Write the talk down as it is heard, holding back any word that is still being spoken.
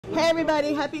Hey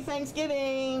everybody, happy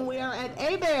Thanksgiving. We are at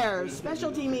Hebert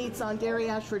Specialty Meats on Dairy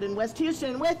Ashford in West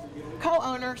Houston with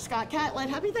co-owner Scott Catlett.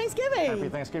 Happy Thanksgiving. Happy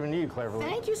Thanksgiving to you, Cleverley.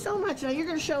 Thank you so much. Now you're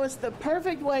going to show us the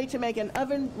perfect way to make an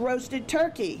oven roasted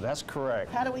turkey. That's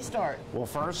correct. How do we start? Well,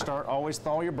 always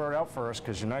thaw your bird out first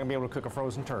because you're not going to be able to cook a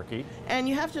frozen turkey. And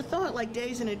you have to thaw it like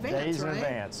days in advance, Days right? in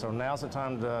advance. So now's the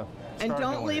time to And start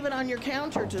don't doing leave it on your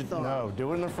counter to thaw. No,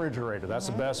 do it in the refrigerator. That's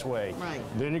the best way. Right.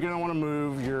 Then you're going to want to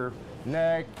move your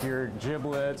neck, your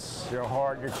giblets, your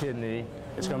heart, your kidney.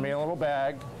 It's going to be in a little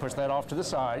bag. Push that off to the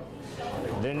side.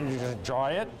 Then you're going to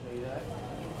dry it.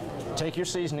 Take your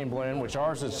seasoning blend, which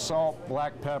ours is salt,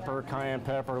 black pepper, cayenne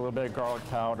pepper, a little bit of garlic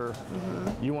powder.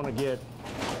 You want to get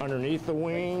underneath the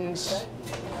wings.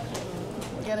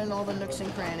 Get in all the nooks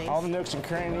and crannies. All the nooks and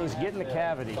crannies. Get in the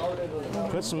cavity.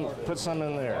 Put some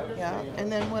in there. Yeah. And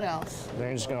then what else? Then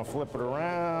you're just going to flip it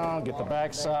around, get the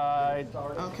back side.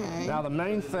 Okay. Now the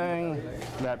main thing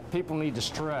that people need to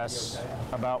stress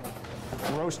about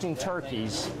roasting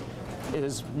turkeys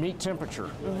is meat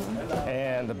temperature.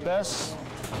 And the best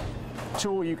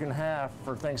tool you can have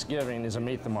for Thanksgiving is a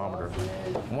meat thermometer.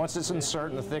 Once it's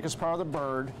inserted in the thickest part of the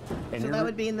bird, and So that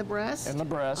would be in the breast? In the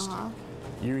breast.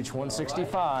 You reach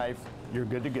 165, you're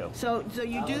good to go. So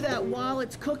you do that while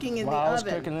it's cooking in the oven? While it's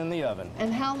cooking in the oven.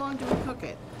 And how long do we cook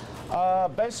it?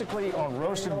 Basically, on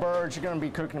roasted birds, you're going to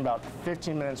be cooking about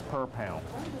 15 minutes per pound.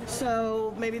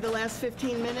 So maybe the last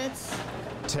 15 minutes?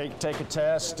 Take a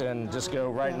test and just go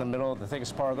right in the middle of the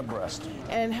thickest part of the breast.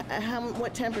 And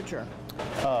what temperature?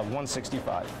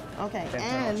 165. Okay,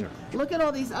 and look at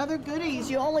all these other goodies.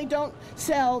 You only don't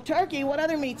sell turkey. What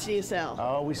other meats do you sell?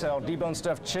 Oh, we sell deboned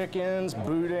stuffed chickens,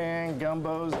 boudin,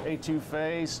 gumbos,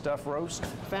 étouffées, stuffed roast.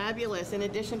 Fabulous, in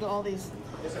addition to all these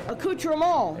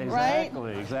accoutrements, right?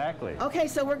 Exactly. Okay,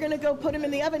 so we're going to go put them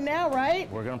in the oven now,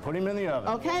 right? We're going to put them in the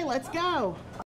oven. Okay, let's go.